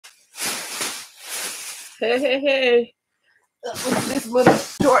Hey. This little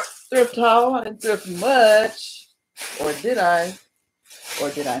short thrift haul. I didn't thrift much. Or did I? Or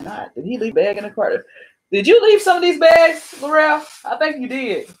did I not? Did he leave a bag in the cart? Did you leave some of these bags, Laurel? I think you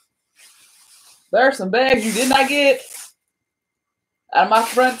did. There are some bags you did not get out of my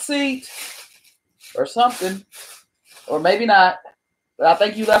front seat or something. Or maybe not. But I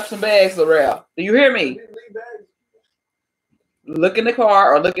think you left some bags, Laurel. Do you hear me? Look in the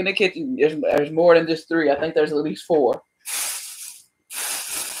car or look in the kitchen. There's more than just 3. I think there's at least 4.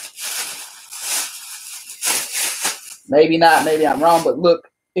 Maybe not. Maybe I'm wrong. But look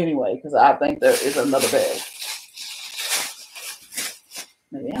anyway, because I think there is another bag.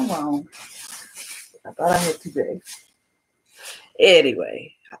 Maybe I'm wrong. I thought I had 2 bags.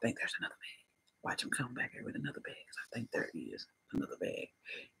 Anyway, I think there's another bag. Watch him come back here with another bag. I think there is another bag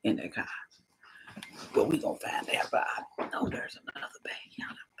in that car. But we gonna find out. But I know there's another bag. Y'all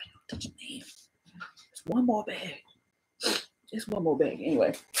don't touch me. There's one more bag. Just one more bag.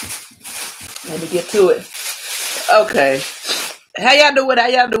 Anyway, let me get to it. Okay. How y'all doing? How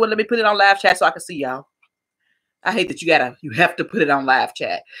y'all doing? Let me put it on live chat so I can see y'all. I hate that you have to put it on live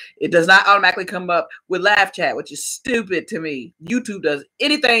chat. It does not automatically come up with live chat, which is stupid to me. YouTube does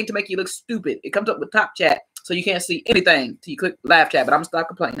anything to make you look stupid. It comes up with top chat, so you can't see anything till you click live chat. But I'm gonna stop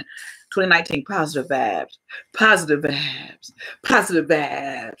complaining. 2019 positive vibes, positive vibes, positive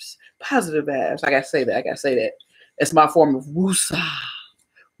vibes, positive vibes. I gotta say that. It's my form of woosah,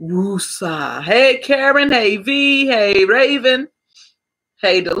 woosah. Hey Karen, hey V, hey Raven,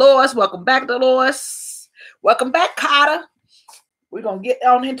 hey Dolores. Welcome back, Dolores. Welcome back, Carter. We're going to get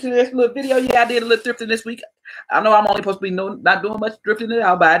on into this little video. Yeah, I did a little thrifting this week. I know I'm only supposed to be not doing much thrifting at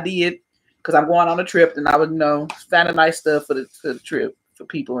all, but I did because I'm going on a trip and I would, finding nice stuff for the trip for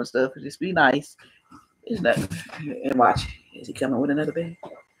people and stuff. Just be nice. Isn't that? And watch. Is he coming with another bag?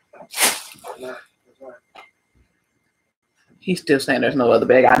 He's still saying there's no other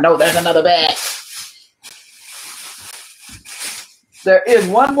bag. I know there's another bag. There is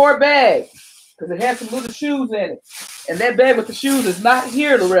one more bag. Because it has some little shoes in it. And that bag with the shoes is not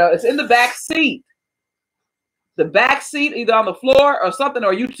here, Laurel. It's in the back seat. The back seat, either on the floor or something,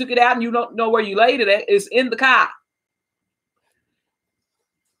 or you took it out and you don't know where you laid it at, is in the car.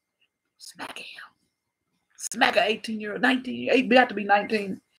 Smack him. Smack a 18-year-old, 19, about to be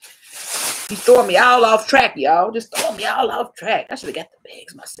 19. He's throwing me all off track, y'all. Just throwing me all off track. I should have got the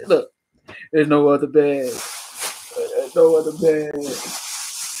bags myself. Look, there's no other bag. There's no other bag.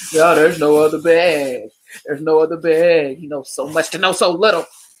 No, there's no other bag. There's no other bag. He knows so much to know so little.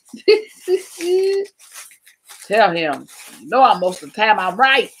 Tell him. Most of the time I'm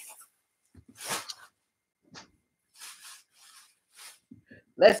right.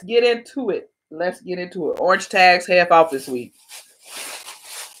 Let's get into it. Orange tags half off this week.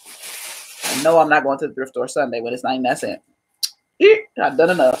 I know I'm not going to the thrift store Sunday when it's 99 cents. I've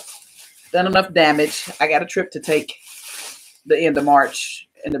done enough. Done enough damage. I got a trip to take the end of March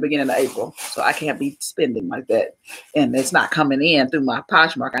and the beginning of April. So I can't be spending like that. And it's not coming in through my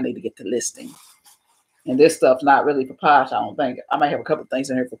POSHMARK. I need to get the listing. And this stuff's not really for Posh, I don't think. I might have a couple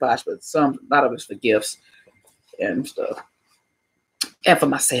things in here for Posh, but a lot of it's for gifts and stuff. And for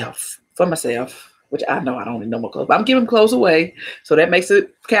myself. Which I know I don't need no more clothes. But I'm giving clothes away. So that makes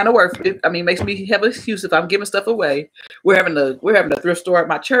it kind of worth it. I mean, makes me have an excuse if I'm giving stuff away. We're having a thrift store at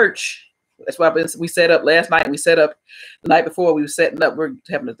my church. That's why we set up last night. We set up the night before. We were setting up. We're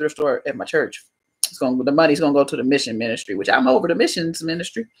having a thrift store at my church. The money's gonna go to the mission ministry, which I'm over the missions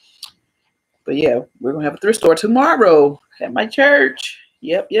ministry. But yeah, we're gonna have a thrift store tomorrow at my church.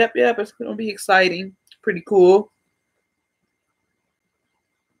 Yep. It's gonna be exciting. Pretty cool.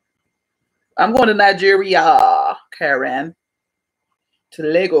 I'm going to Nigeria, Karen. To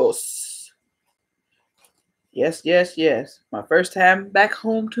Lagos. Yes. My first time back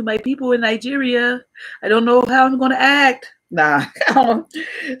home to my people in Nigeria. I don't know how I'm going to act. Nah, I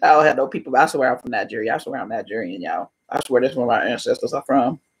don't have no people. I swear I'm from Nigeria. I swear I'm Nigerian, y'all. I swear that's where my ancestors are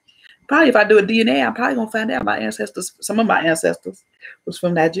from. Probably if I do a DNA, I'm probably going to find out some of my ancestors was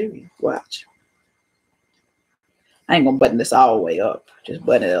from Nigeria. Watch. I ain't going to button this all the way up. Just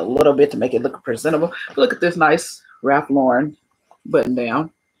button it a little bit to make it look presentable. Look at this nice Ralph Lauren button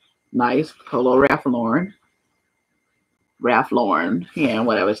down. Nice Polo Ralph Lauren. Yeah,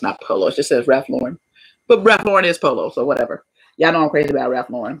 whatever. It's not Polo. It just says Ralph Lauren. But Ralph Lauren is Polo, so whatever. Y'all know I'm crazy about Ralph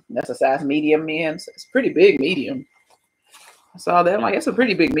Lauren. That's a size medium, man. It's pretty big medium. I saw that. I'm like, it's a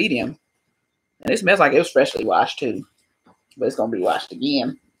pretty big medium. And it smells like it was freshly washed, too. But it's going to be washed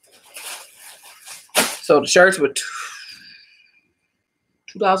again. So the shirts were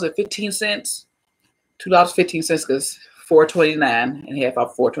 $2.15. $2.15 because $4.29 and half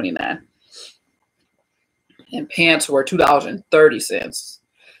off $4.29. And pants were $2.30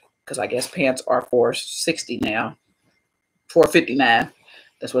 because I guess pants are $4.60 now, $4.59.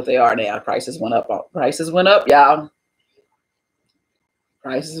 That's what they are now. Prices went up. Prices went up, y'all.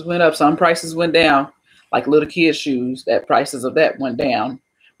 Prices went up. Some prices went down. Like little kids' shoes, that prices of that went down.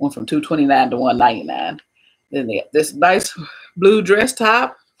 Went from $2.29 to $1.99. Then they got this nice blue dress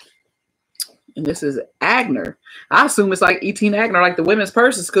top. And this is Agner. I assume it's like E.T. Agner, like the women's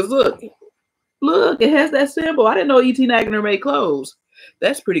purses, because look, it has that symbol. I didn't know E.T. Agner made clothes.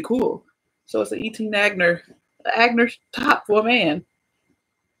 That's pretty cool. So it's an E.T. Agner top for a man.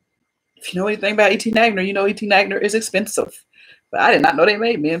 If you know anything about E.T. Agner, you know E.T. Agner is expensive. But I did not know they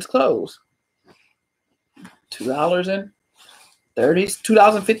made men's clothes.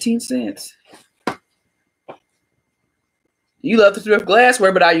 $2.15. You love to thrift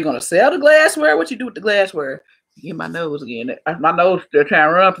glassware, but are you going to sell the glassware? What you do with the glassware? Get my nose again. My nose still trying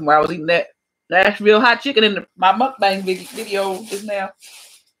to run from where I was eating that Nashville hot chicken in my mukbang video just now.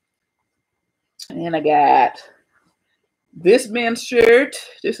 And I got this men's shirt.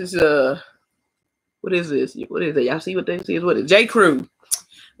 This is what is this? What is it? Y'all see what this is? What is it? J. Crew.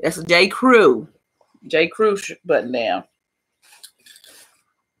 That's a J. Crew. J. Crew button down.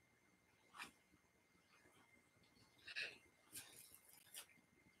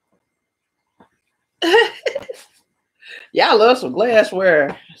 Y'all love some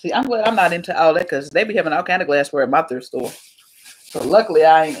glassware. See, I'm glad I'm not into all that because they be having all kind of glassware at my thrift store. So luckily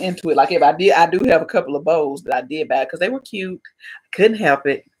I ain't into it. Like if I did, I do have a couple of bowls that I did buy because they were cute. I couldn't help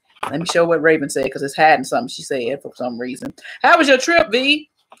it. Let me show what Raven said because it's hiding something she said for some reason. How was your trip, V?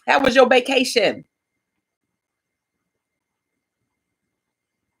 How was your vacation?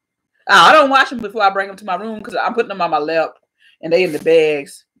 Oh, I don't wash them before I bring them to my room because I'm putting them on my lap and they in the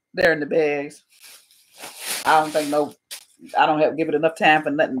bags. They're in the bags. I don't think I don't have give it enough time for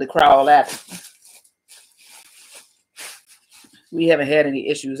nothing to crawl out. We haven't had any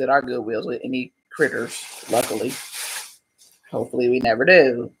issues at our Goodwills with any critters, luckily. Hopefully we never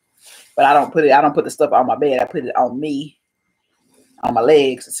do. But I don't put the stuff on my bed. I put it on me, on my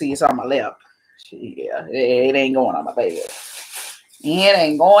legs. See, it's on my lap. Yeah, it ain't going on my bed. It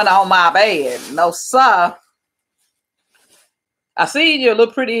ain't going on my bed. No, sir. I see your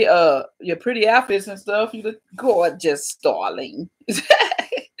little pretty your pretty outfits and stuff. You look gorgeous, darling.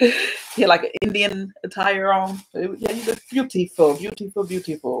 You like an Indian attire on. Yeah, you look beautiful, beautiful,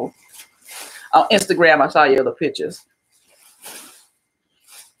 beautiful. On Instagram, I saw your other pictures.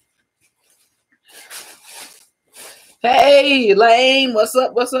 Hey, Lane, what's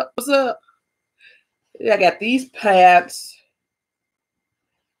up? What's up? What's up? Yeah, I got these pants.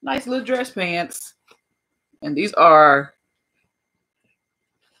 Nice little dress pants. And these are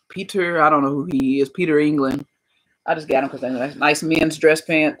Peter, I don't know who he is, Peter England. I just got them because they're nice men's dress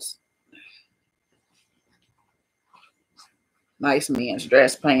pants. Nice men's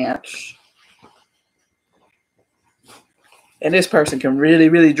dress pants. And this person can really,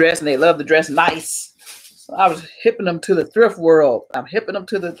 really dress, and they love to dress nice. So I was hipping them to the thrift world. I'm hipping them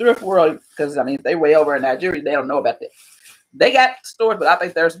to the thrift world because, I mean, if they way over in Nigeria, they don't know about that. They got stores, but I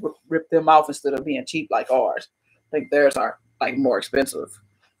think theirs rip them off instead of being cheap like ours. I think theirs are like more expensive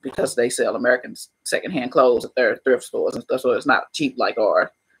because they sell American secondhand clothes at their thrift stores and stuff, so it's not cheap like ours.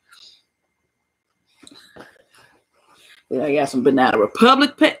 Yeah, I got some Banana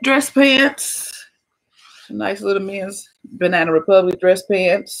Republic dress pants. Some nice little men's Banana Republic dress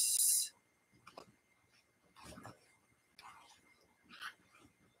pants.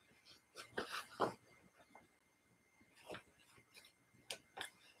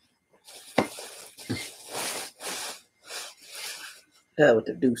 Hell with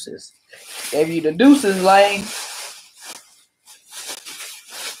the deuces. Gave you the deuces, Lane.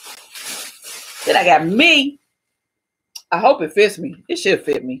 Then I got me. I hope it fits me. It should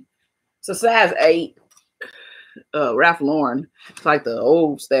fit me. It's a size 8. Ralph Lauren. It's like the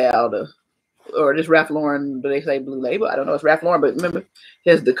old style, or this Ralph Lauren, but they say blue label. I don't know. It's Ralph Lauren, but remember,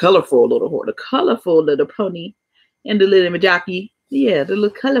 it has the colorful little pony, and the little jockey. Yeah, the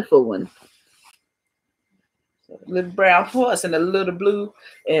little colorful one. Little brown horse and a little blue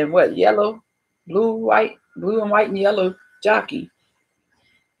and what, yellow, blue and white and yellow jockey.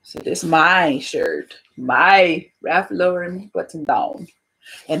 So this is my shirt, my Ralph Lauren button down,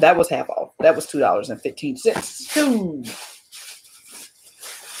 and that was half off. That was $2.15.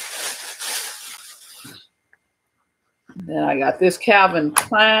 Then I got this Calvin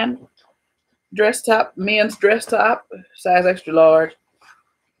Klein dress top, men's dress top, size extra large,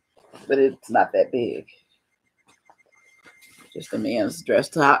 but it's not that big. Just a men's dress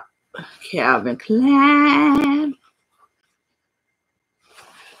top, Calvin Klein.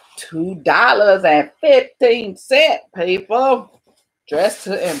 $2.15, people. Dress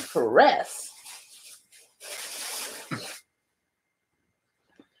to impress.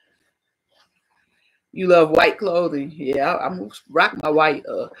 You love white clothing? Yeah, I'm gonna rock my white.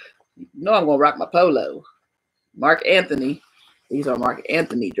 I'm gonna rock my polo. Mark Anthony. These are Mark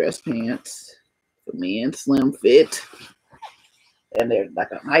Anthony dress pants for men, slim fit, and they're like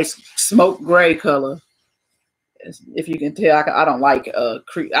a nice smoke gray color. If you can tell, I don't like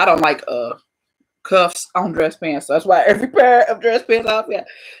cuffs on dress pants. So that's why every pair of dress pants out there,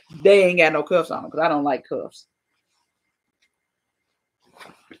 they ain't got no cuffs on them because I don't like cuffs.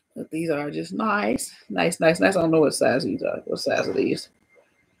 But these are just nice. I don't know what size these are. What size are these?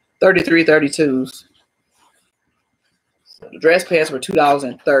 33, 32s. So the dress pants were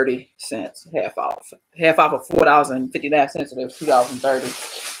 $2.30, half off. Half off of $4.59, so they was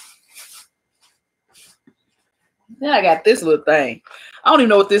 $2.30. Then I got this little thing. I don't even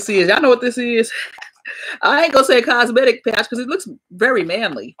know what this is. Y'all know what this is? I ain't gonna say cosmetic patch because it looks very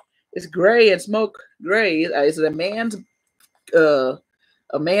manly. It's gray and smoke gray. It's a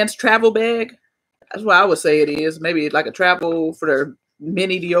man's travel bag. That's what I would say it is. Maybe like a travel for their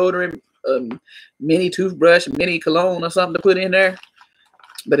mini deodorant, mini toothbrush, mini cologne or something to put in there.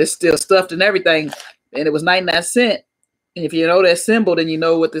 But it's still stuffed and everything. And it was 99 cents. And if you know that symbol, then you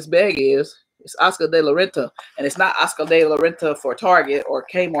know what this bag is. It's Oscar de la Renta. And it's not Oscar de la Renta for Target or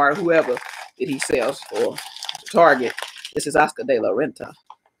Kmart or whoever that he sells for Target. This is Oscar de la Renta.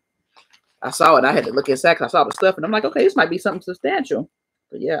 I saw it. I had to look inside because I saw the stuff. And I'm like, okay, this might be something substantial.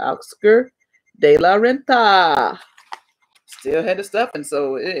 But yeah, Oscar de la Renta. Still had the stuff. And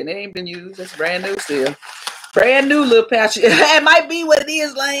so it ain't been used. It's brand new still. Brand new little patch. It might be what it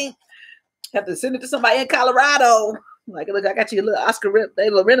is, Lane. Have to send it to somebody in Colorado. Like, look, I got you a little Oscar de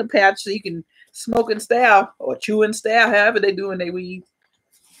la Renta patch so you can smoke in style or chew in style, however they do in their weed.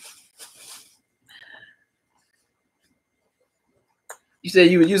 You said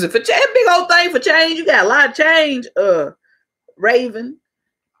you would use it for change. Big old thing for change. You got a lot of change. Raven.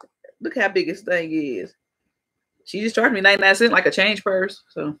 Look how big this thing is. She just charged me 99 cents like a change purse.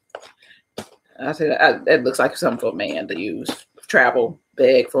 So I said that looks like something for a man to use. Travel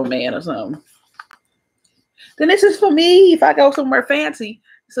bag for a man or something. Then this is for me if I go somewhere fancy.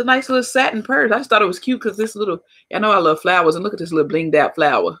 It's a nice little satin purse. I just thought it was cute because this little, I know I love flowers, and look at this little blinged out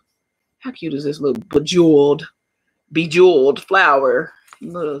flower. How cute is this little bejeweled flower?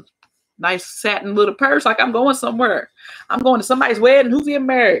 Little nice satin little purse. Like I'm going somewhere. I'm going to somebody's wedding. Who's getting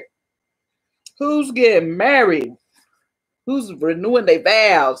married? Who's getting married? Who's renewing their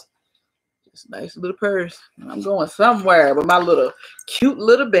vows? Just a nice little purse. I'm going somewhere with my little cute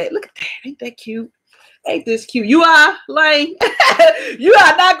little bag. Look at that. Ain't that cute? Ain't this cute? You are, Lane. You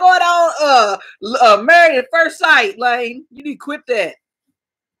are not going on married at first sight, Lane. You need to quit that.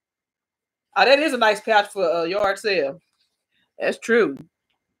 Oh, that is a nice pouch for a yard sale. That's true.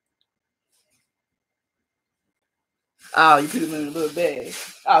 Oh, you put it in a little bag.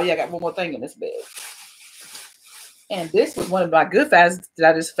 Oh, yeah, I got one more thing in this bag. And this was one of my good finds that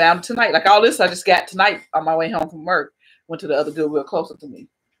I just found tonight. Like all this I just got tonight on my way home from work. Went to the other Goodwill closer to me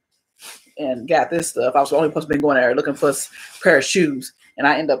and got this stuff. I was the only person been going there looking for a pair of shoes. And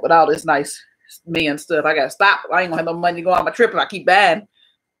I end up with all this nice men stuff. I got to stop. I ain't going to have no money to go on my trip if I keep buying.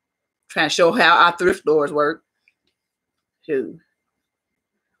 Trying to show how our thrift stores work. Shoot.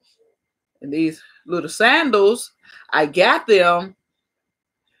 And these little sandals, I got them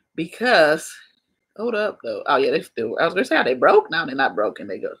because, hold up though. Oh yeah, they still, I was going to say, are they broke? No, they're not broken.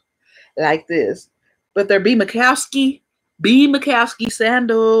 They go like this. But they're B.MAKOWSKY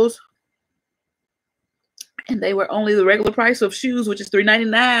sandals. And they were only the regular price of shoes, which is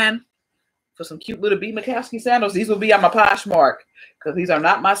 $3.99 for some cute little B.MAKOWSKY sandals. These will be on my POSHMARK because these are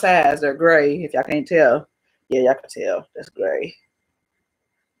not my size. They're gray, if y'all can't tell. Yeah, y'all can tell. That's gray.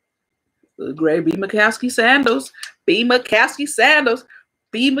 The gray B.MAKOWSKY sandals. B.MAKOWSKY sandals.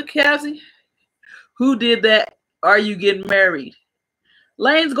 B.MAKOWSKY. Who did that? Are you getting married?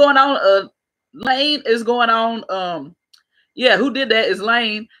 Lane's going on. Lane is going on. Yeah, who did that is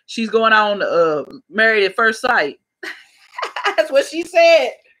Lane. She's going on married at first sight. That's what she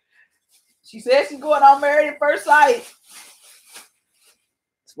said. She said she's going on married at first sight.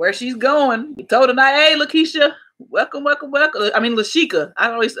 That's where she's going. We told her tonight, hey, Lakeisha, welcome. I mean, Lashika.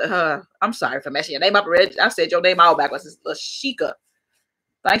 I always, I'm sorry for messing your name up, Reg. I said your name all backwards. It's Lashika.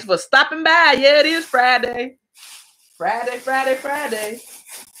 Thanks for stopping by. Yeah, it is Friday. Friday.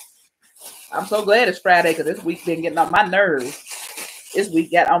 I'm so glad it's Friday because this week's been getting on my nerves. This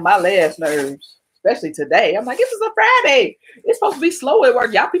week got on my last nerves, especially today. I'm like, this is a Friday. It's supposed to be slow at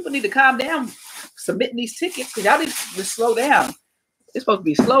work. Y'all people need to calm down submitting these tickets because y'all need to slow down. It's supposed to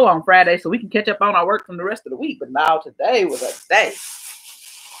be slow on Friday so we can catch up on our work from the rest of the week. But now today was a day.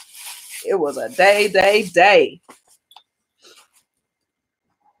 It was a day.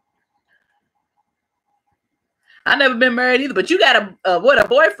 I never been married either, but you got a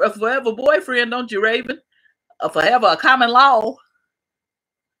forever boyfriend, don't you, Raven? A common law.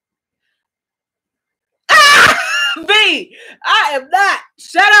 V, I am not.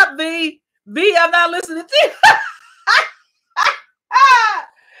 Shut up, V. V, I'm not listening to you.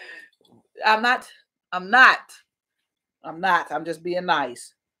 I'm not. I'm just being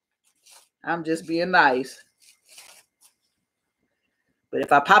nice. But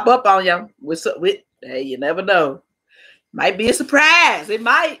if I pop up on you with hey, you never know. Might be a surprise. It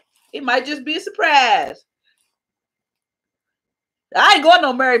might just be a surprise. I ain't going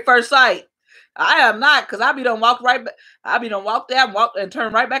no married first sight. I am not, because I be done walk right back. I be done walk there and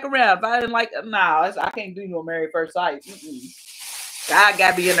turn right back around. If I didn't like, no, I can't do no married first sight. God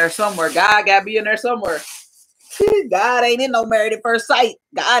got to be in there somewhere. God ain't in no married at first sight.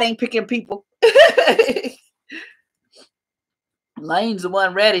 God ain't picking people. Lane's the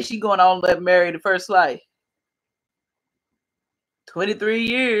one ready. She going on let married at first sight. 23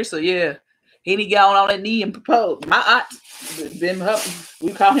 years. So yeah, he didn't get on that knee and propose. My aunt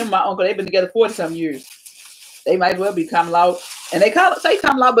we call him my uncle. They've been together 40-some years. They might as well be common law. And they say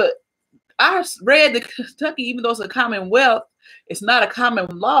common law, but I read that Kentucky, even though it's a commonwealth, it's not a common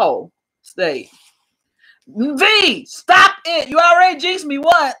law state. V, stop it. You already jinxed me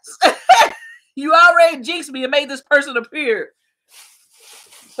once. You already jinxed me and made this person appear.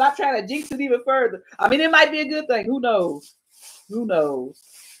 Stop trying to jinx it even further. I mean, it might be a good thing. Who knows?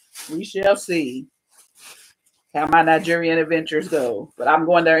 We shall see how my Nigerian adventures go. But I'm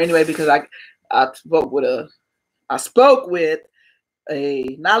going there anyway because I spoke with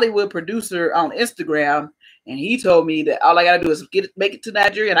a Nollywood producer on Instagram, and he told me that all I gotta do is make it to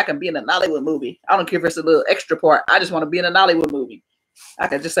Nigeria and I can be in a Nollywood movie. I don't care if it's a little extra part. I just want to be in a Nollywood movie. I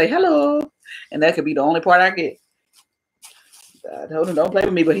can just say hello, and that could be the only part I get. I told him don't play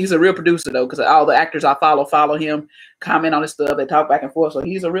with me, but he's a real producer though, because all the actors I follow him, comment on his stuff, they talk back and forth. So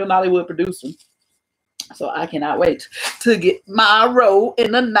he's a real Nollywood producer. So I cannot wait to get my role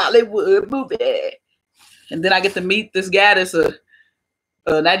in a Nollywood movie. And then I get to meet this guy that's a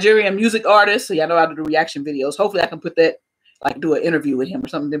Nigerian music artist. So y'all know how to do reaction videos. Hopefully I can put that, like do an interview with him or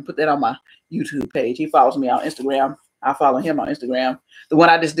something, then put that on my YouTube page. He follows me on Instagram. I follow him on Instagram. The one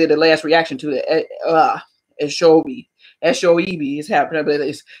I just did the last reaction to, Shoebe is happening, but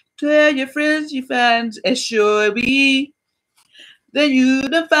it's tell your friends you find Shoebe. Then you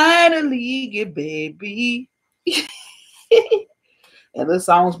to finally get baby. And the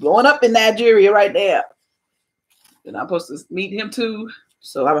song's blowing up in Nigeria right now. And I'm supposed to meet him too.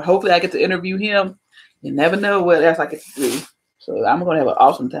 So hopefully I get to interview him. You never know what else I get to do. So I'm going to have an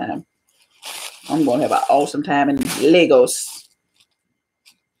awesome time. In Lagos.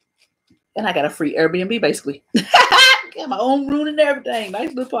 And I got a free Airbnb basically. Got my own room and everything. Nice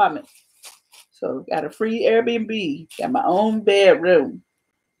little apartment. So got a free Airbnb. Got my own bedroom.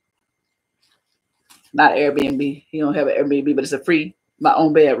 Not Airbnb. You don't have an Airbnb, but it's my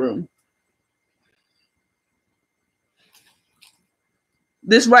own bedroom.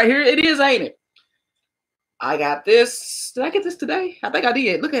 This right here, it is, ain't it? I got this. Did I get this today? I think I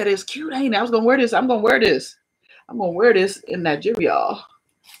did. Look at it. It's cute, ain't it? I was going to wear this. I'm going to wear this. I'm going to wear this in Nigeria.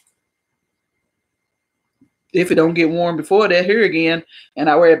 If it don't get warm before that here again, and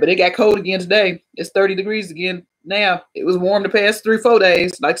I wear it, but it got cold again today. It's 30 degrees again now. It was warm the past 3-4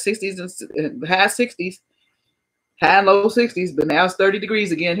 days, like 60s and high 60s, high and low 60s, but now it's 30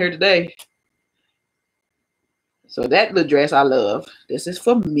 degrees again here today. So that little dress I love. This is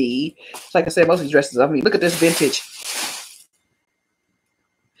for me. It's like I said, most of these dresses are for me. Look at this vintage.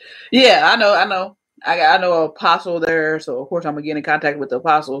 Yeah, I know. I know Apostle there, so of course I'm gonna get in contact with the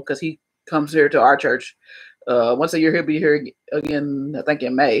Apostle because he comes here to our church. Once a year he'll be here again, I think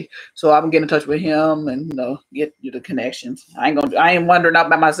in May. So I'm getting in touch with him and get you the connections. I ain't wandering out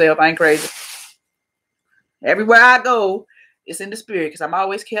by myself. I ain't crazy. Everywhere I go, it's in the spirit because I'm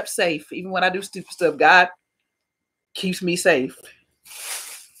always kept safe. Even when I do stupid stuff, God keeps me safe.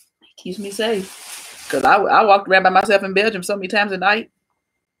 He keeps me safe. Because I walked around by myself in Belgium so many times a night.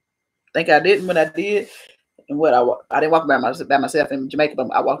 Think I didn't when I did. And I didn't walk by myself in Jamaica,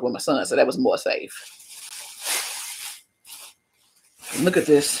 but I walked with my son, so that was more safe. Look at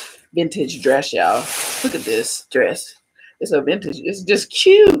this vintage dress, y'all. Look at this dress. It's a vintage. It's just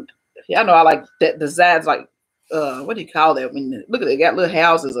cute. Y'all know I like that designs, like what do you call that? Look at it. Got little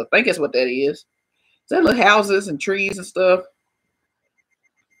houses. I think that's what that is. Is that little houses and trees and stuff?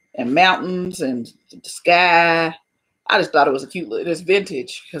 And mountains and the sky. I just thought it was a cute look. It's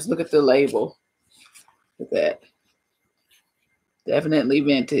vintage because look at the label. Look at that. Definitely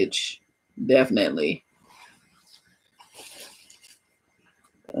vintage. Definitely.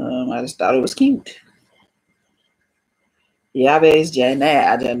 I just thought it was cute. Yeah, it's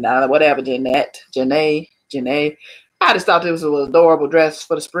Jeanette. Whatever, Jeanette. Janae. I just thought this was an adorable dress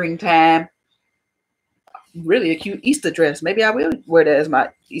for the springtime. Really a cute Easter dress. Maybe I will wear that as my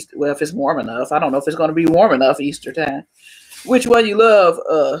Easter. Well, if it's warm enough. I don't know if it's going to be warm enough Easter time. Which one you love?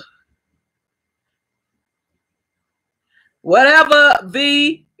 Whatever.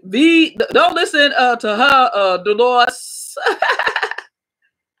 V. Don't listen to her, Dolores.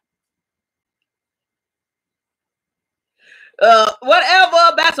 Whatever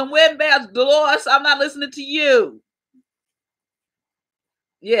about some wedding bells, Dolores. I'm not listening to you.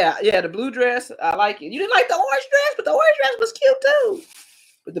 Yeah, the blue dress. I like it. You didn't like the orange dress, but the orange dress was cute too.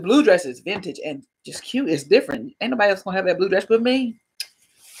 But the blue dress is vintage and just cute. It's different. Ain't nobody else gonna have that blue dress but me.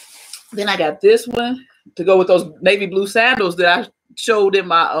 Then I got this one to go with those navy blue sandals that I showed in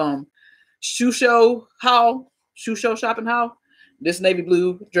my shoe show shopping haul. This navy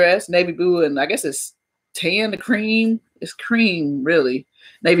blue dress, navy blue, and I guess it's tan, the cream. It's cream, really.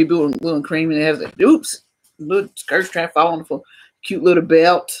 Navy blue and cream, and it has a little skirts trying to fall on the cute little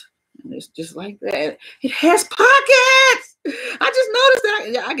belt. And it's just like that. It has pockets. I just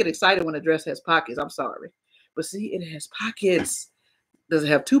noticed that. I get excited when a dress has pockets. I'm sorry. But see, it has pockets. Does it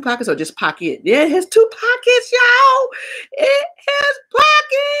have 2 pockets or just pocket? Yeah, it has 2 pockets, y'all. It has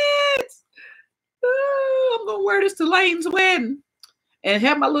pockets. Oh, I'm going to wear this to Lane's wedding and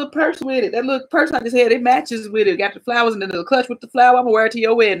have my little purse with it. That little purse I just had, it matches with it. Got the flowers and then the clutch with the flower. I'm going to wear it to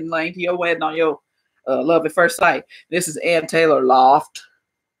your wedding, Lane, to your wedding on your Love at First Sight. This is Ann Taylor Loft.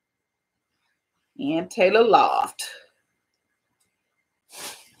 Ann Taylor Loft.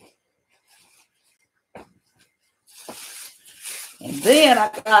 And then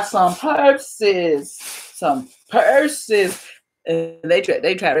I got some purses. And they tried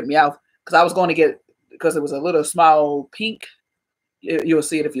to rip me off because I was going to get, because it was a little small pink. You'll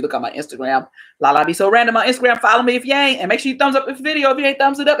see it if you look on my Instagram. Lala be so random on Instagram. Follow me if you ain't. And make sure you thumbs up this video if you ain't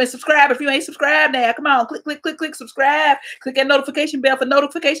thumbs it up. And subscribe if you ain't subscribed now. Come on. Click, subscribe. Click that notification bell for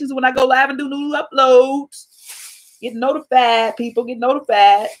notifications when I go live and do new uploads. Get notified, people. Get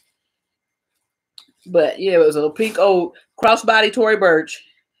notified. But yeah, it was a pink old crossbody Tory Burch.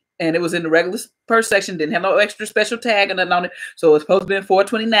 And it was in the regular purse section. Didn't have no extra special tag or nothing on it. So it's supposed to be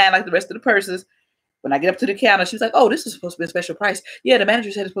 $4.29 like the rest of the purses. When I get up to the counter, she was like, "Oh, this is supposed to be a special price." Yeah, the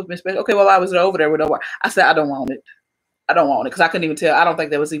manager said it's supposed to be special. Okay, well, I was over there with no wire. I said, I don't want it. I don't want it because I couldn't even tell. I don't think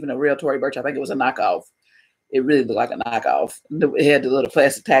that was even a real Tory Burch. I think it was a knockoff. It really looked like a knockoff. It had the little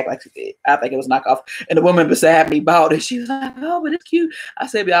plastic tag. Like I think it was a knockoff. And the woman beside me bought it. She was like, "Oh, but it's cute." I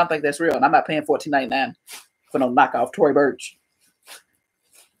said, "But I don't think that's real. And I'm not paying $14.99 for no knockoff Tory Burch."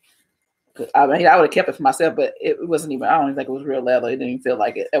 I mean, I would have kept it for myself, but it wasn't even. I don't even think it was real leather. It didn't even feel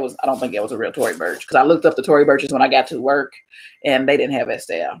like it. It was. I don't think it was a real Tory Burch because I looked up the Tory Burches when I got to work, and they didn't have that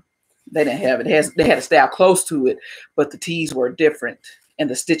style. They didn't have it. They had a style close to it, but the tees were different and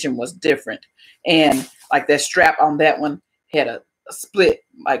the stitching was different. And like that strap on that one had a split,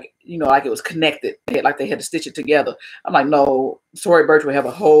 like like it was connected. They had to stitch it together. I'm like, no, Tory Burch would have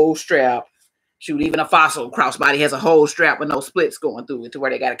a whole strap. Shoot, even a Fossil crossbody has a whole strap with no splits going through it to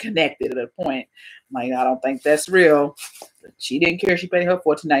where they got it connected at a point. I'm like, I don't think that's real. But she didn't care. She paid her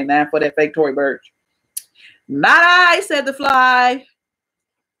 $14.99 for that fake Tory Burch. Not I, said the fly.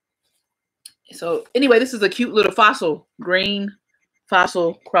 So anyway, this is a cute little Fossil green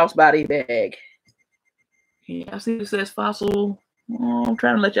Fossil crossbody bag. Yeah, I see it says Fossil. Oh, I'm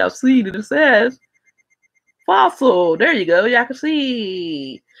trying to let y'all see that it says Fossil. There you go. Y'all can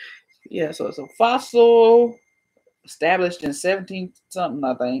see. Yeah, so it's a Fossil established in 17 something,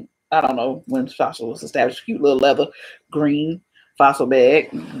 I think. I don't know when Fossil was established. Cute little leather green Fossil bag.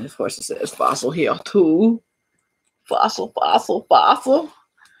 And of course, it says Fossil here too. Fossil.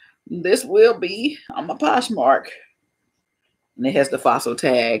 This will be on my Poshmark. And it has the Fossil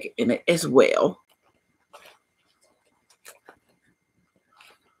tag in it as well.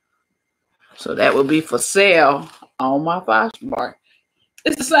 So that will be for sale on my Poshmark.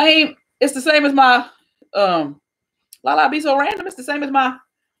 It's the same. It's the same as my Lala be so random. It's the same as my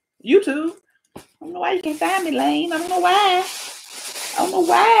YouTube. I don't know why you can't find me, Lane. I don't know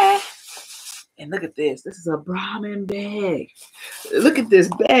why. And look at this. This is a Brahmin bag. Look at this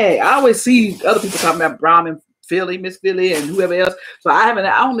bag. I always see other people talking about Brahmin, Philly, Miss Philly, and whoever else. So I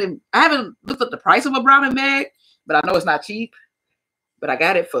haven't looked up the price of a Brahmin bag, but I know it's not cheap. But I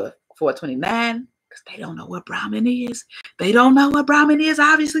got it for $4.29. Because they don't know what Brahmin is. They don't know what Brahmin is,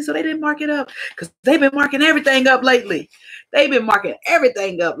 obviously, so they didn't mark it up. Because they've been marking everything up lately. They've been marking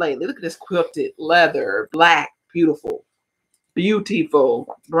everything up lately. Look at this quilted leather, black, beautiful,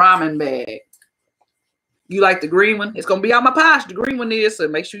 beautiful Brahmin bag. You like the green one? It's going to be on my Posh. The green one is, so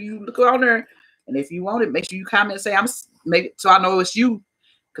make sure you look on there. And if you want it, make sure you comment and say, maybe so I know it's you.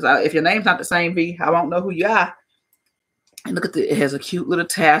 Because if your name's not the same, V, I won't know who you are. And look at it has a cute little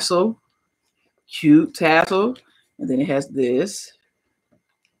tassel. Cute tassel. And then it has this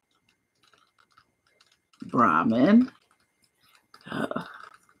Brahmin.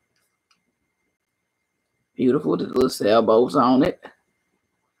 Beautiful. The little elbows on it.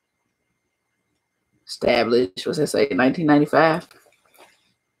 Established, what's that say, 1995?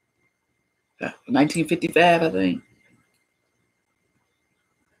 1955, I think.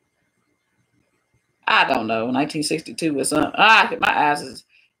 I don't know. 1962 or something. My eyes is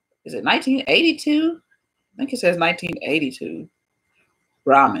it 1982? I think it says 1982.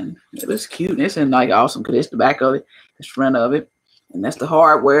 Brahmin. It looks cute. It's in like awesome because it's the back of it, the front of it, and that's the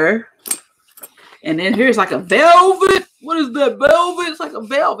hardware. And then here's like a velvet. What is that velvet? It's like a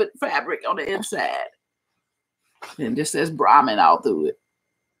velvet fabric on the inside. And it just says Brahmin all through it.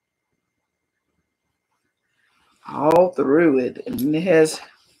 All through it. And then it has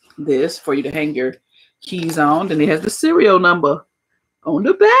this for you to hang your keys on. Then it has the serial number on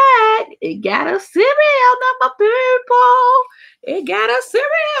the back. It got a serial number, people. It got a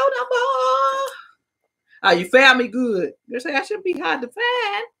serial number. Oh, you found me good. You say I shouldn't be hard to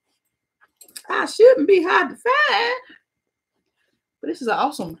find. I shouldn't be hard to find. But this is an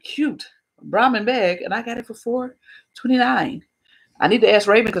awesome, cute Brahmin bag, and I got it for $4.29. I need to ask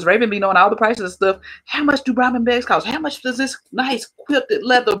Raven because Raven be knowing all the prices of stuff. How much do Brahmin bags cost? How much does this nice quilted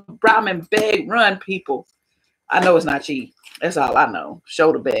leather Brahmin bag run, people? I know it's not cheap. That's all I know.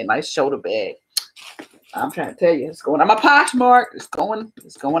 Shoulder bag, nice shoulder bag. I'm trying to tell you, it's going on my POSHMARK. It's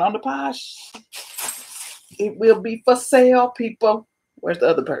going on the Posh. It will be for sale, people. Where's the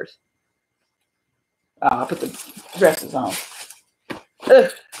other purse? Oh, I'll put the dresses on.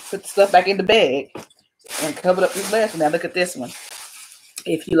 Put the stuff back in the bag and cover up this last one. Now look at this one.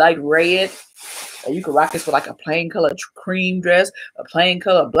 If you like red, you can rock this with like a plain color cream dress, a plain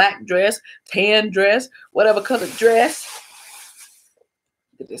color black dress, tan dress, whatever color dress.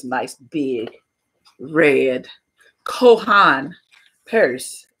 Look at this nice big red HAAN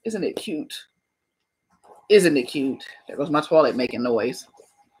purse. Isn't it cute? Isn't it cute? There goes my toilet making noise.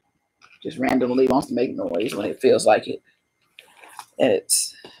 Just randomly wants to make noise when it feels like it. And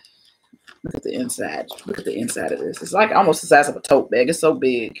it's, look at the inside. Look at the inside of this. It's like almost the size of a tote bag. It's so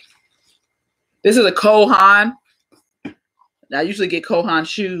big. This is a HAAN. I usually get HAAN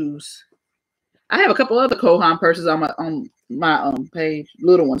shoes. I have a couple other HAAN purses on my page,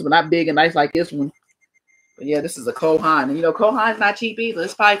 little ones, but not big and nice like this one. But yeah, this is a HAAN. And you know, HAAN's not cheap either.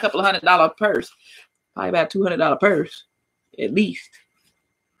 It's probably a couple of $100 purse. Probably about $200 purse, at least.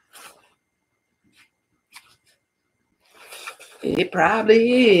 It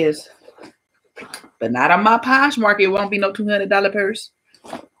probably is. But not on my POSHMARK. It won't be no $200 purse.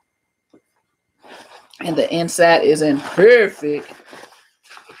 And the inside is in perfect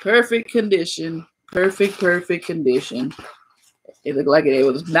condition. Perfect condition. It looked like it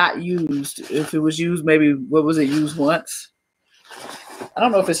was not used. If it was used, maybe, what was it, used once? I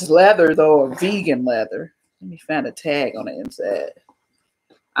don't know if it's leather, though, or vegan leather. Let me find a tag on the inside.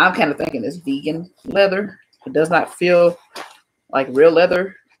 I'm kind of thinking it's vegan leather. It does not feel like real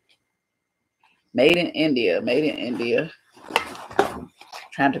leather. Made in India. Made in India.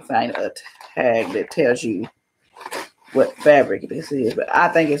 Trying to find a tag that tells you what fabric this is. But I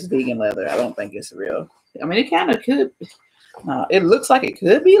think it's vegan leather. I don't think it's real. I mean, it kind of could. It looks like it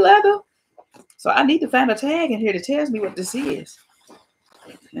could be leather. So I need to find a tag in here that tells me what this is.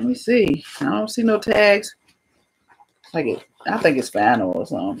 Let me see. I don't see no tags. Like it, I think it's vinyl or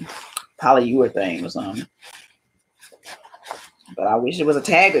something. Polyurethane or something. But I wish it was a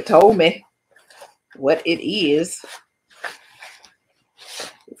tag that told me what it is.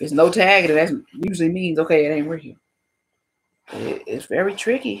 If there's no tag, that usually means, okay, it ain't real. It's very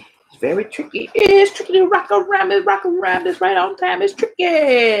tricky. It's very tricky. It's tricky to rock around this right on time. It's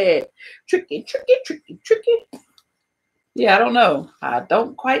tricky. Tricky. Yeah, I don't know. I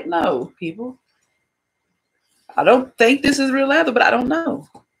don't quite know, people. I don't think this is real leather, but I don't know.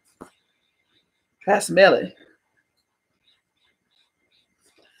 Try to smell it.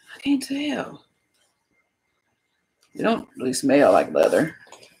 I can't tell. It don't really smell like leather.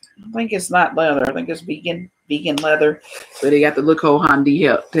 I think it's not leather. I think it's vegan leather. But they got the little HAAN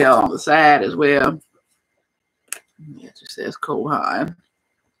detail on the side as well. It just says HAAN.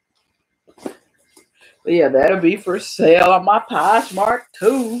 But yeah, that'll be for sale on my Poshmark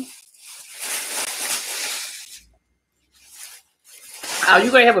too. Oh,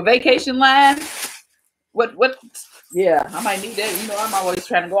 you gonna have a vacation line? What? Yeah, I might need that. You know, I'm always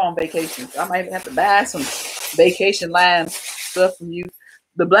trying to go on vacations. I might have to buy some vacation line stuff from you.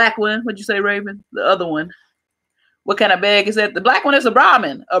 The black one, what'd you say, Raven? The other one. What kind of bag is that? The black one is a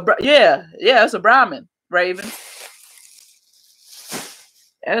Brahmin. Yeah, it's a Brahmin, Raven.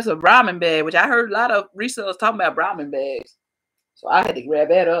 That's a Brahmin bag, which I heard a lot of resellers talking about Brahmin bags. So I had to grab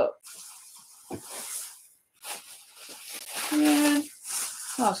that up. And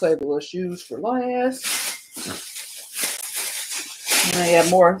I'll save the little shoes for last. And I have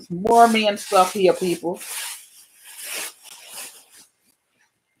more men stuff here, people.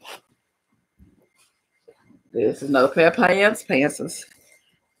 This is another pair of pants.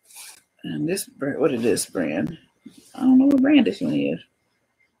 And this brand, what is this brand? I don't know what brand this one is.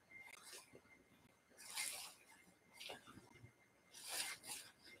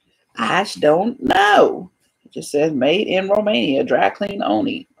 I don't know. It just says made in Romania, dry clean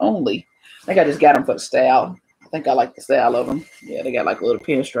only. I think I just got them for the style. I think I like the style of them. Yeah, they got like little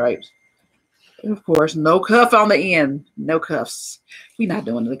pinstripes. And of course, no cuff on the end. No cuffs. We're not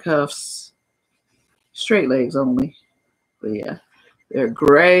doing the cuffs. Straight legs only. But yeah, they're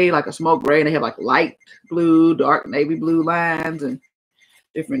gray, like a smoke gray, and they have like light blue, dark navy blue lines and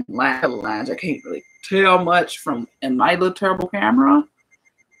different lines. I can't really tell much from in my little turbo camera.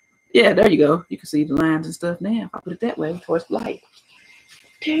 Yeah, there you go. You can see the lines and stuff now. If I put it that way, towards the light.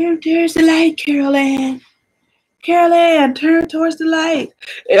 There's the light, Carol Ann. Carol Ann, turn towards the light.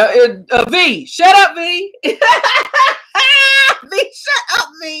 V, shut up, V. V, shut up,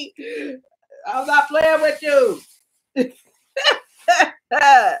 V. I'm not playing with you.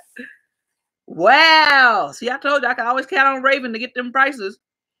 Wow. See, I told you I can always count on Raven to get them prices.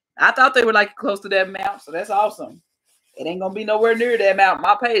 I thought they were like close to that amount, so that's awesome. It ain't gonna be nowhere near that amount.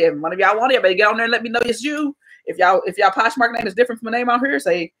 I'll pay them. One of y'all want it, but get on there and let me know it's you. If y'all Poshmark name is different from the name out here,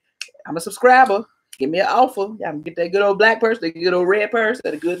 say I'm a subscriber. Give me an offer. Y'all can get that good old black purse, that good old red purse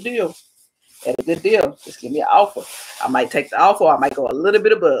at a good deal. At a good deal. Just give me an offer. I might take the offer. I might go a little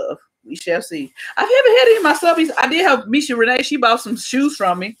bit above. We shall see. I've never had any of my subbies. I did have Misha Renee. She bought some shoes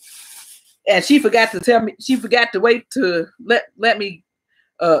from me, and she forgot to tell me. She forgot to wait to let me.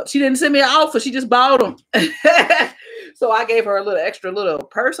 She didn't send me an offer. She just bought them. So I gave her a little extra little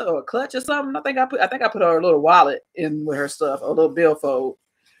purse or a clutch or something. I think I put her a little wallet in with her stuff, a little billfold.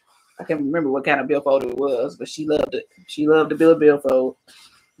 I can't remember what kind of billfold it was, but she loved it. She loved the billfold.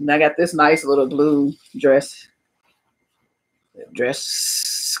 And I got this nice little blue dress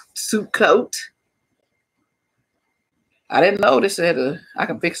suit coat. I didn't know this had a. I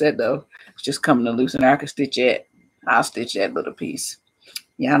can fix that though. It's just coming to loose, and I can stitch it. I'll stitch that little piece.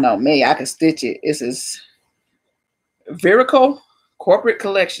 Y'all know me. I can stitch it. This is Virico Corporate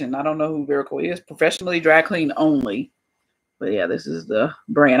Collection. I don't know who Virico is. Professionally dry clean only. But yeah, this is the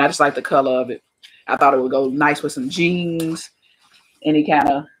brand. I just like the color of it. I thought it would go nice with some jeans. Any kind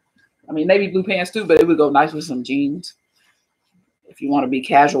of, I mean, navy blue pants too, but it would go nice with some jeans. If you want to be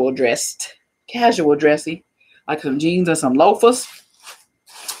casual dressy, like some jeans and some loafers,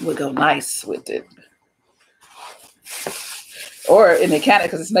 would go nice with it. Or in the kind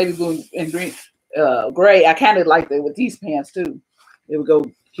of, because it's navy blue and green, gray. I kind of like it with these pants too. It would go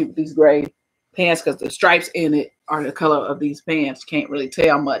cute with these gray pants because the stripes in it are the color of these pants. Can't really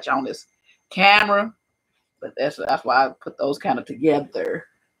tell much on this camera, but that's why I put those kind of together,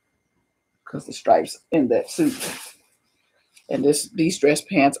 because the stripes in that suit. And these dress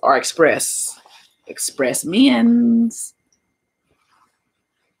pants are express men's.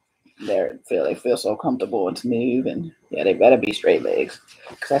 They feel so comfortable and smooth, and yeah, they better be straight legs,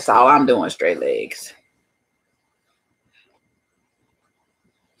 because that's all I'm doing, straight legs.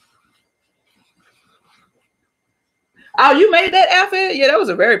 Oh, you made that outfit? Yeah, that was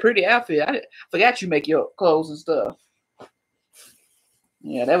a very pretty outfit. I forgot you make your clothes and stuff.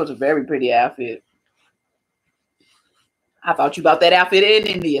 Yeah, that was a very pretty outfit. I thought you bought that outfit in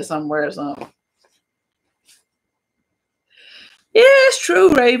India somewhere or something. Yeah, it's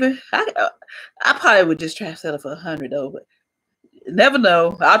true, Raven. I probably would just try to sell it for $100 though, but never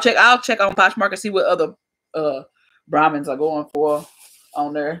know. I'll check on Poshmark and see what other Brahmins are going for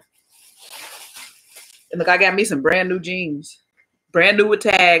on there. And look, I got me some brand new jeans, brand new with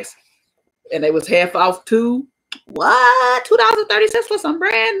tags, and they was half off too. What? $2.30 for some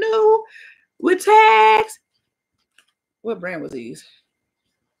brand new with tags? What brand was these?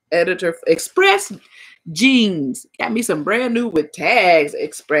 Editor Express jeans. Got me some brand new with tags.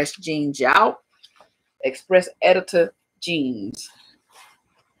 Express jeans, y'all. Express Editor jeans.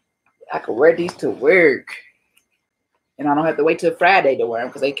 I could wear these to work. And I don't have to wait till Friday to wear them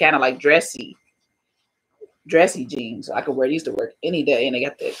because they kind of like dressy jeans. So I could wear these to work any day. And they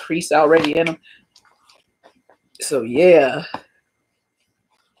got the crease already in them. So, yeah.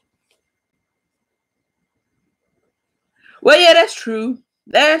 Well, yeah, that's true.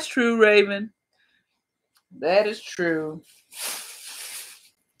 That's true, Raven. That is true.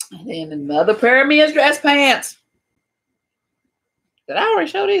 And then another pair of men's dress pants. Did I already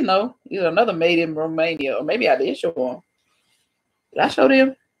show these? No. These are another made in Romania. Or maybe I did show them. Did I show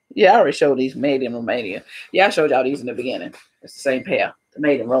them? Yeah, I already showed these made in Romania. Yeah, I showed y'all these in the beginning. It's the same pair. The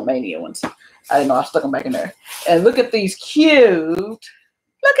made in Romania ones. I didn't know I stuck them back in there. And look at these cute. Look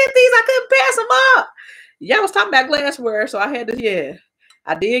at these. I couldn't pass them up. Y'all was talking about glassware, so I had to, yeah.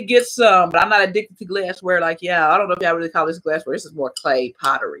 I did get some, but I'm not addicted to glassware. Like, yeah, I don't know if y'all really call this glassware. This is more clay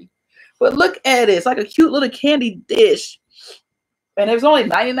pottery. But look at it. It's like a cute little candy dish. And it was only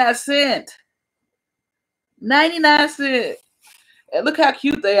 99 cents. 99 cents. And look how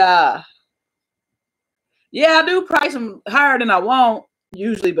cute they are. Yeah, I do price them higher than I want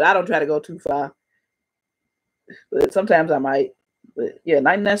usually, but I don't try to go too far. But sometimes I might. But yeah,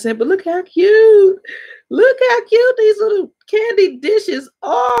 99 cents. But look how cute. Look how cute these little candy dishes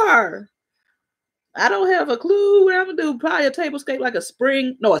are. I don't have a clue what I'm going to do. Probably a tablescape, like a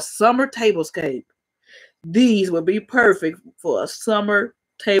summer tablescape. These would be perfect for a summer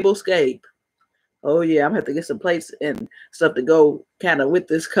tablescape. Oh, yeah, I'm going to have to get some plates and stuff to go kind of with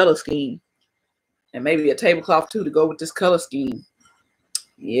this color scheme. And maybe a tablecloth, too, to go with this color scheme.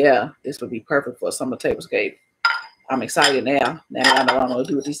 Yeah, this would be perfect for a summer tablescape. I'm excited now. Now I know what I'm going to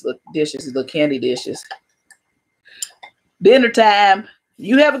do with these little dishes, these little candy dishes. Dinner time.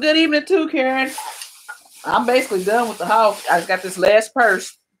 You have a good evening, too, Karen. I'm basically done with the house. I got this last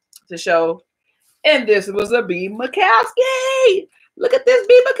purse to show. And this was a B.MAKOWSKY. Look at this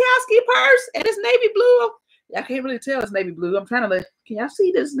B.MAKOWSKY purse. And it's navy blue. I can't really tell it's navy blue. I'm trying to can y'all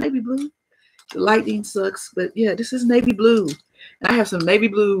see this navy blue? The lighting sucks. But yeah, this is navy blue. And I have some navy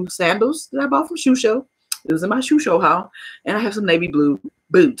blue sandals that I bought from Shoe Show. It was in my Shoe Show haul. And I have some navy blue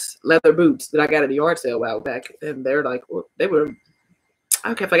boots, leather boots that I got at the yard sale a while back. And they're like, well, they were,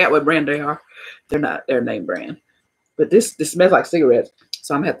 I forgot what brand they are. They're not their name brand. But this smells like cigarettes.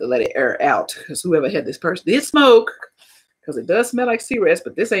 So I'm going to have to let it air out because whoever had this purse did smoke because it does smell like cigarettes,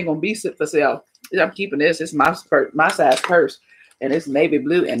 but this ain't going to be for sale. I'm keeping this. It's my size purse, and it's navy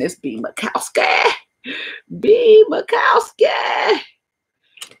blue, and it's B.MAKOWSKY. B.MAKOWSKY.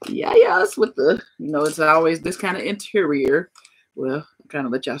 Yeah, it's with the, it's always this kind of interior. Well, I'm trying to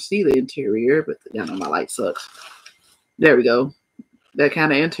let y'all see the interior, but y'all know my light sucks. There we go. That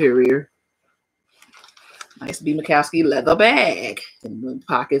kind of interior. Nice B.MAKOWSKY leather bag. And the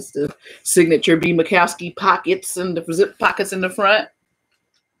pockets, the signature B.MAKOWSKY pockets and the zip pockets in the front.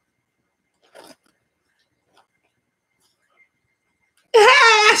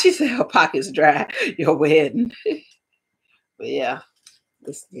 She said her pockets dry. Your wedding. But yeah.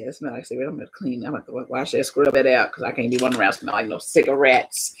 It smells like cigarette. I'm going to clean. I'm going to wash that, scrub that out because I can't be running around smelling like no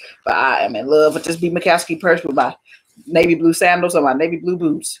cigarettes. But I am in love with this B.MAKOWSKY purse with my navy blue sandals or my navy blue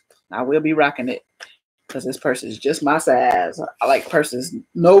boots. I will be rocking it. Because this purse is just my size. I like purses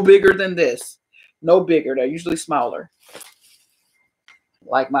no bigger than this. No bigger. They're usually smaller.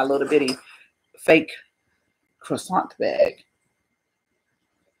 Like my little bitty fake croissant bag.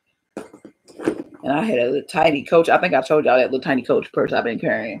 And I had a little tiny Coach. I think I told y'all that little tiny Coach purse I've been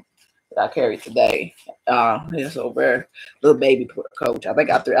carrying. That I carried today. It's over. Little baby Coach. I think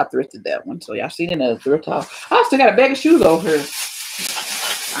I thrifted that one. So y'all seen it in a thrift haul. I still got a bag of shoes over here.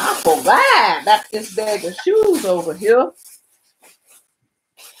 I forgot that this bag of shoes over here.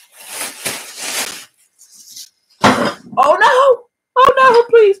 Oh no! Oh no!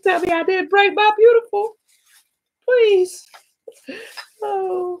 Please tell me I didn't break my beautiful. Please.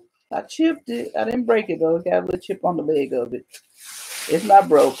 Oh, I chipped it. I didn't break it though. It got a little chip on the leg of it. It's not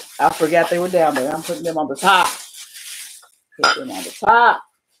broke. I forgot they were down there. I'm putting them on the top. Put them on the top.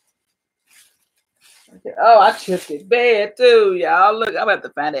 Oh, I chipped it bad too, y'all. Look, I'm about to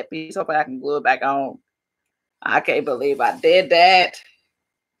find that piece. Hopefully I can glue it back on. I can't believe I did that.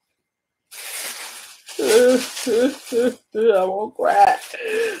 I won't cry.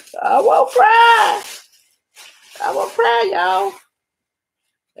 I won't cry. I won't cry, y'all.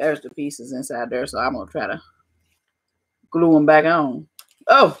 There's the pieces inside there, so I'm going to try to glue them back on.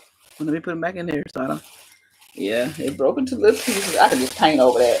 Oh, let me put them back in there. So I don't, yeah, it broke into little pieces. I can just paint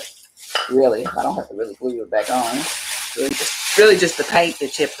over that. Really, I don't have to really glue it back on. Really just the paint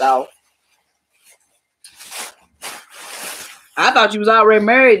that chipped off. I thought you was already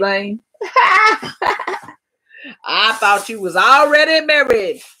married, Lane. I thought you was already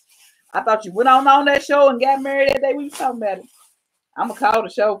married. I thought you went on that show and got married that day we was talking about it. I'm going to call the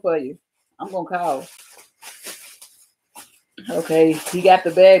show for you. I'm going to call. Okay, he got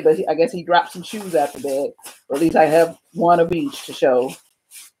the bag, but I guess he dropped some shoes out the bag. Or at least I have one of each to show.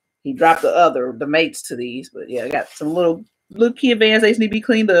 He dropped the mates to these. But yeah, I got some little kid Vans. They just need to be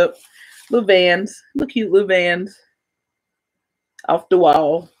cleaned up. Little Vans. Little cute little Vans. Off the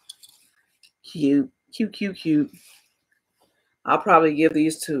wall. Cute. Cute, cute, cute. I'll probably give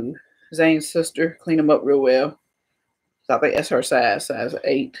these to Zane's sister. Clean them up real well. So I think that's her size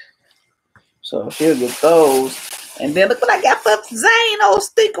 8. So she'll get those. And then look what I got for Zane, old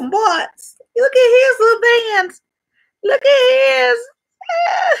stinking butts. Look at his little Vans. Look at his.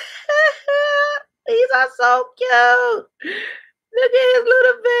 These are so cute. Look at his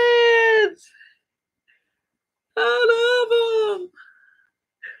little Vans. I love him.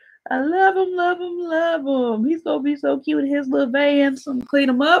 I love him, love him, love him. He's going to be so cute in his little Vans. I'm going to clean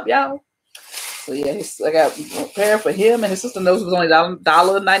him up, y'all. So, yeah, I got a pair for him, and his sister knows it was only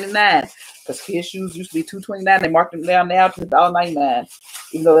 $1.99 because his shoes used to be $2.29. They marked them down now to $1.99,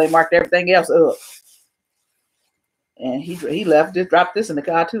 even though they marked everything else up. And he left this, dropped this in the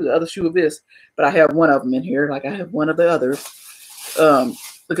car, too, the other shoe of this. But I have one of them in here, like I have one of the others.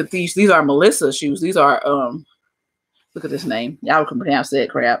 Look at these. These are Melissa shoes. These are, look at this name. Y'all can pronounce that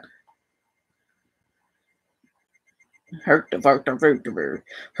crap.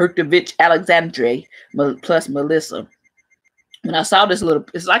 Hertovich Alexandre plus Melissa. When I saw this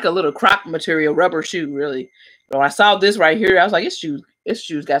it's like a little croc material rubber shoe, really. But when I saw this right here, I was like, this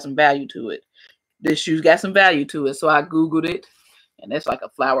shoe's got some value to it. This shoe's got some value to it. So I Googled it, and it's like a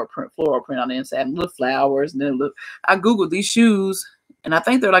floral print on the inside, and little flowers. And then look, I Googled these shoes, and I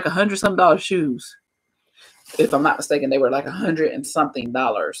think they're like $100-something shoes. If I'm not mistaken, they were like $100 and something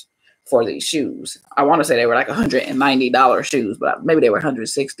for these shoes. I want to say they were like $190 shoes, but maybe they were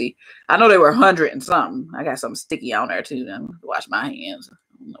 $160. I know they were $100 and something. I got something sticky on there too. I'm gonna wash my hands. I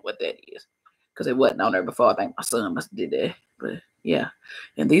don't know what that is because it wasn't on there before. I think my son must have did that. But yeah,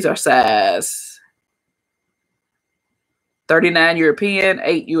 and these are size 39 European,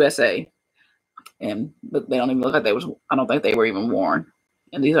 8 USA. And look, they don't even look like I don't think they were even worn.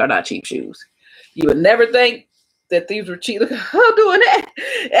 And these are not cheap shoes. You would never think that these were cheap. Look at her doing that.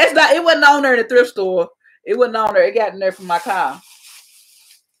 It wasn't on there in the thrift store. It wasn't on there. It got in there from my car.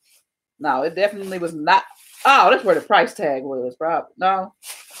 No, it definitely was not. Oh, that's where the price tag was, probably. No,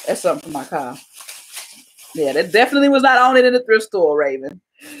 that's something from my car. Yeah, that definitely was not on it in the thrift store, Raven.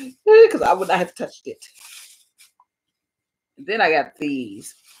 Because I would not have touched it. And then I got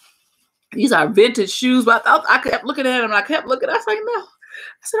these. These are vintage shoes, but I kept looking at them, and I kept looking. I was like, no.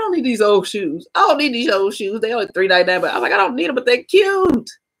 I said, I don't need these old shoes. I don't need these old shoes. They only $3.99, but I was like, I don't need them, but they're cute.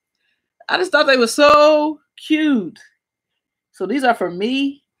 I just thought they were so cute. So these are for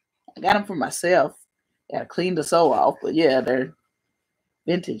me. I got them for myself. I got to clean the sole off, but yeah, they're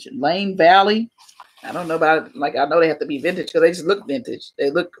vintage. Lane Valley. I don't know about it. Like, I know they have to be vintage because they just look vintage. They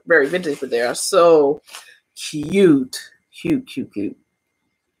look very vintage, but they are so cute. Cute, cute, cute.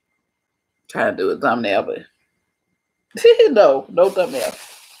 Trying to do a thumbnail, but no thumbnail.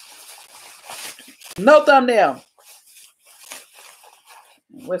 No thumbnail.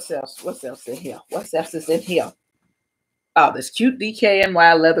 What's else? What's else in here? What's else is in here? Oh, this cute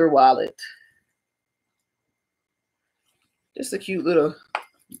DKNY leather wallet. Just a cute little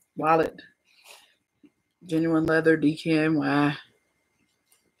wallet. Genuine leather DKNY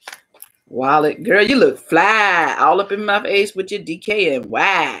wallet. Girl, you look fly. All up in my face with your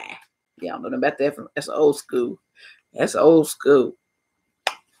DKNY. Yeah, I don't know about that. That's old school. That's old school.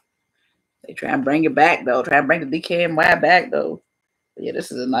 They try and bring it back, though. Try and bring the DKNY back, though. But yeah,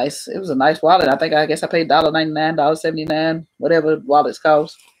 this is it was a nice wallet. I guess I paid $1.99, $1.79, whatever wallets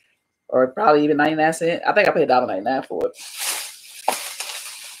cost. Or probably even 99 cents. I think I paid $1.99 for it.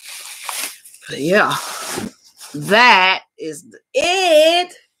 But yeah, that is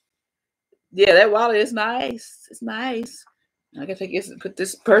it. Yeah, that wallet is nice. It's nice. I guess I put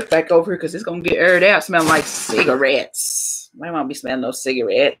this purse back over here because it's going to get aired out. Smelling like cigarettes. Why am I be smelling those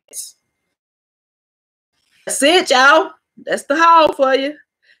cigarettes? That's it, y'all. That's the haul for you.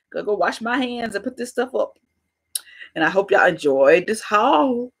 Gonna go wash my hands and put this stuff up. And I hope y'all enjoyed this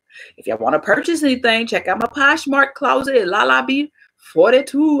haul. If y'all want to purchase anything, check out my Poshmark closet at LalaB42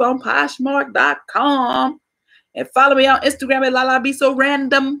 on Poshmark.com. And follow me on Instagram at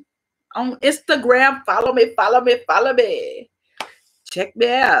LalaBSoRandom. On Instagram, follow me. Check me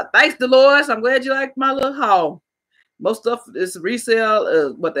out. Thanks, Dolores. I'm glad you liked my little haul. Most stuff is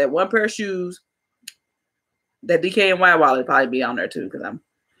resale. But that one pair of shoes, that DKNY wallet probably be on there too. Because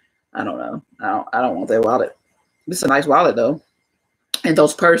I don't know. I don't want that wallet. This is a nice wallet though. And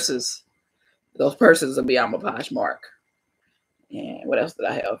those purses will be on my Poshmark. And what else did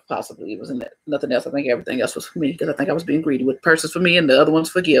I have? Possibly it wasn't nothing else. I think everything else was for me because I think I was being greedy with purses for me and the other ones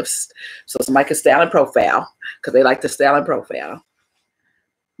for gifts. So somebody can style and profile because they like to style and profile.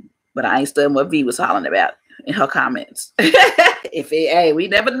 But I ain't studying what V was hollering about in her comments. Hey, we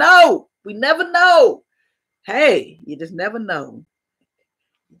never know. We never know. Hey, you just never know.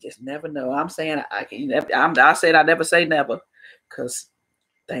 You just never know. I'm saying I said I never say never because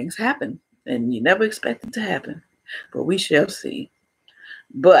things happen and you never expect it to happen. But we shall see.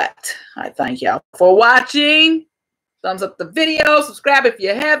 But I thank y'all for watching. Thumbs up the video. Subscribe if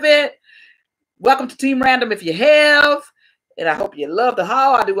you haven't. Welcome to Team Random if you have. And I hope you love the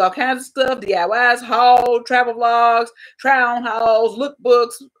haul. I do all kinds of stuff. DIYs, haul, travel vlogs, try-on hauls,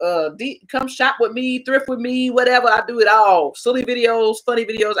 lookbooks. Come shop with me, thrift with me, whatever. I do it all. Silly videos, funny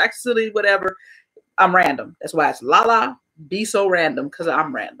videos, act silly, whatever. I'm random. That's why it's Lala Be So Random, because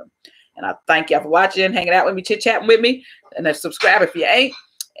I'm random. And I thank y'all for watching, hanging out with me, chit-chatting with me. And then subscribe if you ain't.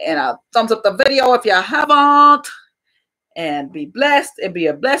 And thumbs up the video if y'all haven't. And be blessed and be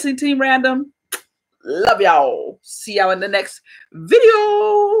a blessing, Team Random. Love y'all. See y'all in the next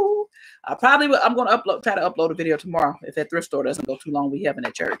video. I'm going to try to upload a video tomorrow if that thrift store doesn't go too long. We having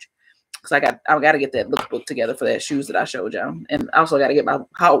at church. Because I got to get that lookbook together for that shoes that I showed y'all. And I also got to get my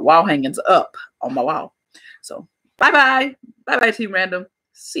wall hangings up on my wall. So bye-bye. Bye-bye, Team Random.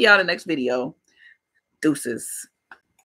 See y'all in the next video. Deuces.